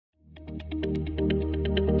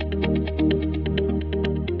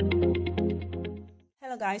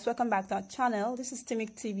guys, welcome back to our channel. This is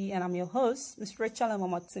Timic TV and I'm your host, Ms. Rachel and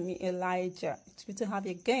Mama Timi Elijah. It's good to have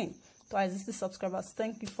you again. To our existing subscribers,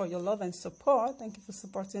 thank you for your love and support. Thank you for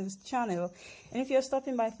supporting this channel. And if you're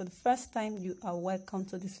stopping by for the first time, you are welcome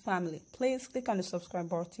to this family. Please click on the subscribe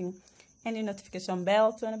button and the notification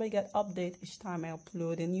bell to whenever you get update each time I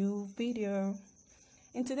upload a new video.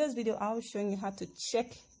 In today's video, I'll be showing you how to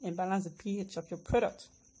check and balance the pH of your product.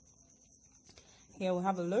 Here we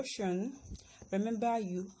have a lotion. Remember,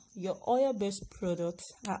 your oil-based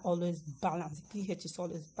products are always balanced. The pH is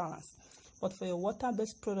always balanced. But for your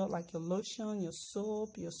water-based product like your lotion, your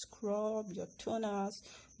soap, your scrub, your toners,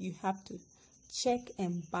 you have to check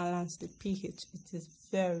and balance the pH. It is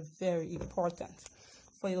very, very important.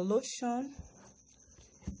 For your lotion,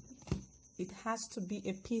 it has to be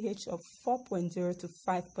a pH of 4.0 to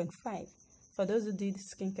 5.5. For those who did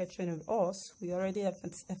skincare training with us, we already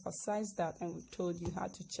emphasized that and we told you how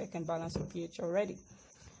to check and balance your pH already.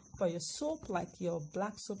 For your soap, like your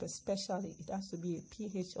black soap especially, it has to be a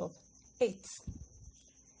pH of 8.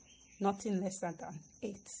 Nothing less than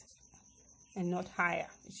 8 and not higher.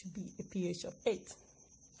 It should be a pH of 8.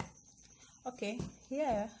 Okay,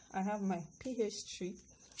 here I have my pH strip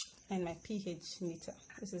and my pH meter.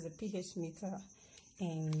 This is a pH meter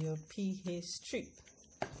and your pH strip.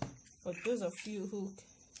 For those of you who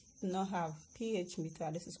do not have pH meter,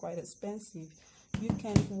 this is quite expensive. You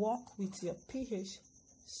can work with your pH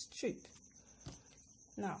strip.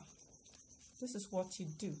 Now, this is what you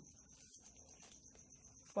do.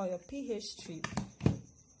 For your pH strip,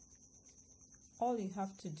 all you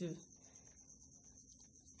have to do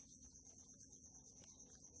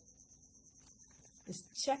is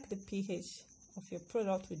check the pH of your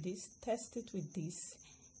product with this, test it with this,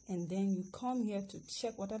 and then you come here to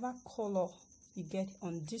check whatever color you get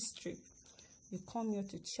on this strip. You come here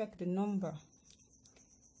to check the number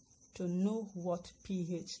to know what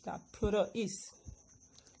pH that product is.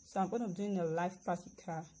 So I'm going to be doing a live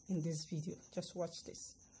practical in this video. Just watch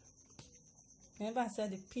this. Remember I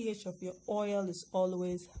said the pH of your oil is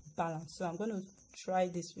always balanced. So I'm going to try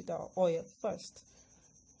this with our oil first.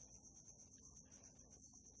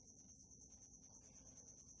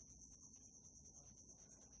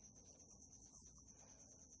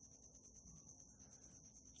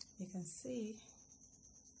 You can see,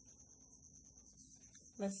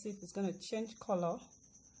 let's see if it's going to change color.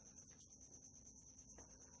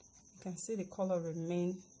 You can see the color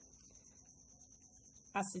remain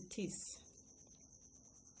as it is.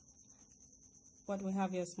 What we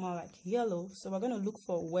have here is more like yellow, so we're going to look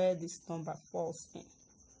for where this number falls in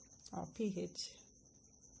our pH.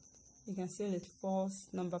 You can see it falls,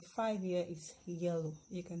 number 5 here is yellow.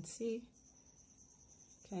 You can see,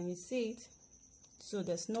 can you see it? So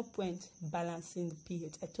there's no point balancing the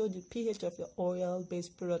pH. I told you pH of your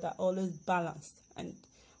oil-based product are always balanced, and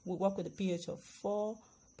we work with the pH of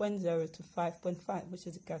 4.0 to 5.5, which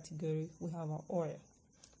is the category we have our oil.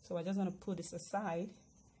 So I just want to put this aside,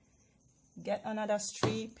 get another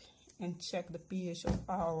strip, and check the pH of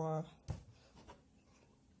our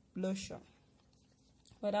lotion.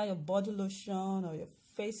 Whether your body lotion or your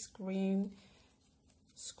face cream,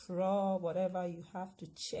 scrub, whatever, you have to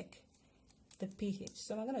check the pH.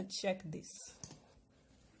 So I'm going to check this.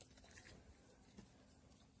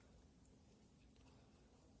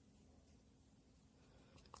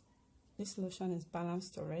 This lotion is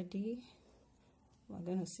balanced already. We're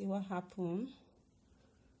going to see what happened.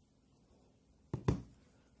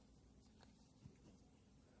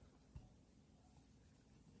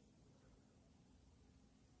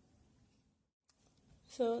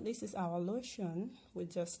 So this is our lotion. We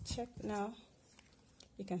just checked now.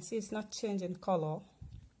 You can see it's not changing color,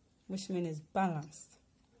 which means it's balanced.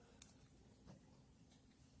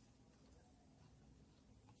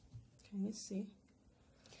 Can you see?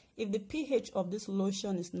 If the pH of this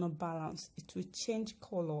lotion is not balanced, it will change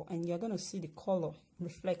color, and you're going to see the color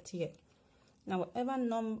reflect here. Now,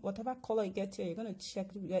 whatever color you get here, you're going to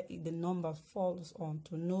check where the number falls on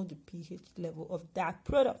to know the pH level of that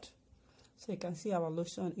product. So you can see our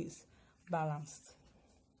lotion is balanced.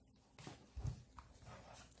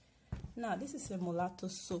 Now, this is a mulatto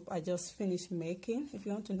soap I just finished making. If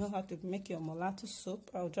you want to know how to make your mulatto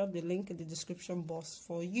soap, I'll drop the link in the description box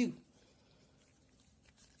for you.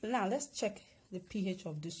 Now, let's check the pH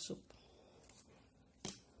of this soap.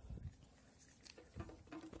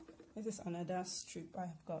 This is another strip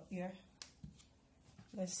I've got here.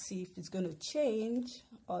 Let's see if it's going to change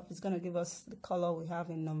or if it's going to give us the color we have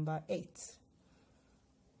in number 8.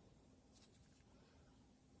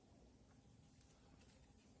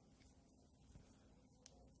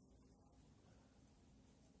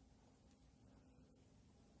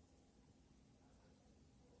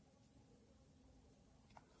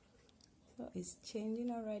 So it's changing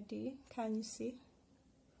already. Can you see?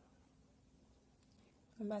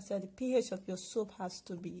 Remember I said the pH of your soap has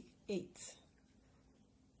to be 8.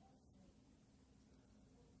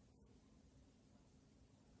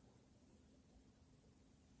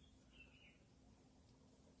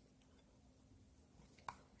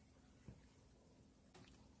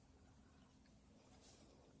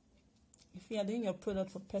 If you are doing your product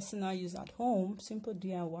for personal use at home, simple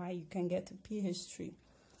DIY, you can get a pH 3.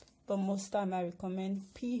 But most time I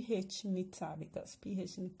recommend pH meter because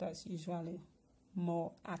pH meter is usually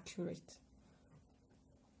more accurate.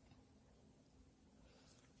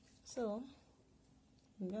 So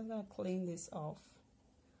I'm just going to clean this off.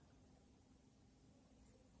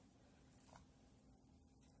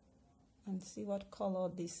 And see what color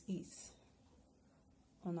this is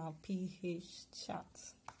on our pH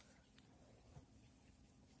chart.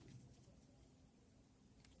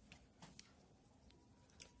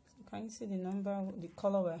 Can you see the number, the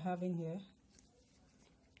color we're having here?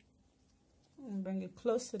 And bring it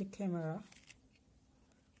close to the camera.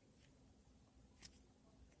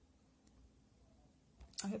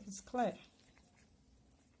 I hope it's clear.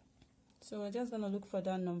 So we're just going to look for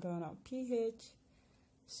that number on our pH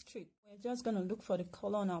strip. We're just going to look for the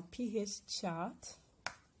color on our pH chart.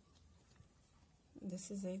 This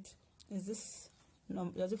is it. Is this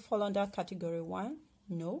number, does it fall under category 1?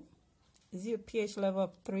 No. Is it a pH level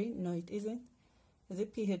of 3? No, it isn't. Is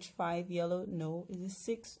it pH 5 yellow? No. Is it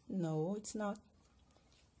 6? No, it's not.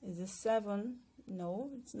 Is it 7? No,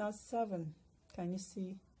 it's not 7. Can you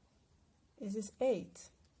see? Is this 8?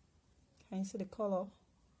 Can you see the color?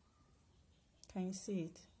 Can you see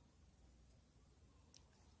it?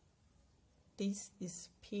 This is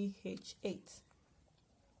pH 8.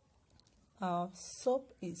 Our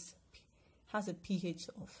soap has a pH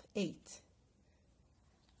of 8.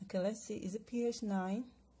 Okay, let's see. Is it pH 9?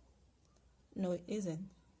 No, it isn't.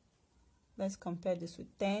 Let's compare this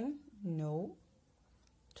with 10. No.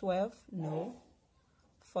 12. No.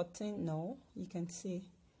 14. No. You can see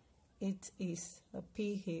it is a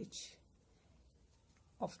pH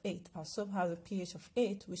of 8. Our soap has a pH of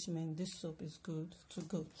 8, which means this soap is good to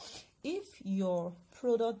go. If your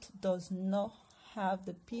product does not have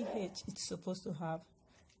the pH it's supposed to have,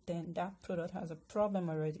 then that product has a problem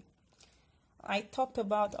already. I talked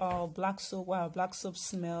about our black soap, why our black soap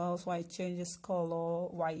smells, why it changes color,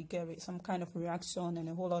 why you get some kind of reaction and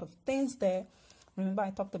a whole lot of things there. Remember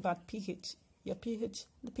I talked about pH. Your pH,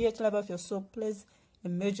 the pH level of your soap plays a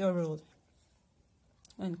major role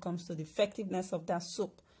when it comes to the effectiveness of that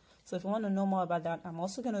soap. So if you want to know more about that, I'm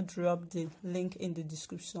also going to drop the link in the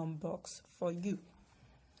description box for you.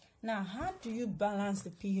 Now, how do you balance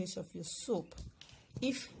the pH of your soap?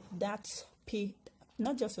 If that's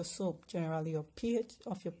not just your soap, generally your pH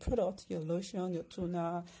of your product, your lotion, your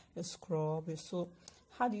toner, your scrub, your soap,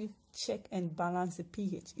 how do you check and balance the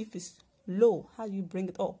pH? If it's low, how do you bring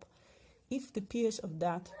it up? If the pH of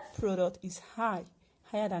that product is higher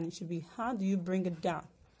than it should be, how do you bring it down?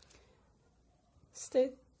 Stay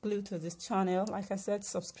glued to this channel. Like I said,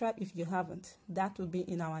 subscribe if you haven't. That will be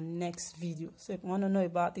in our next video. So if you want to know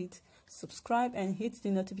about it, subscribe and hit the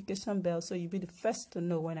notification bell so you'll be the first to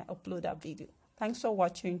know when I upload that video. Thanks for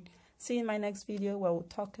watching. See you in my next video where we'll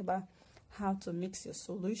talk about how to mix your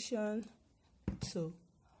solution to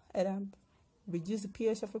either reduce the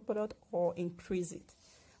pH of your product or increase it.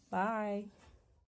 Bye.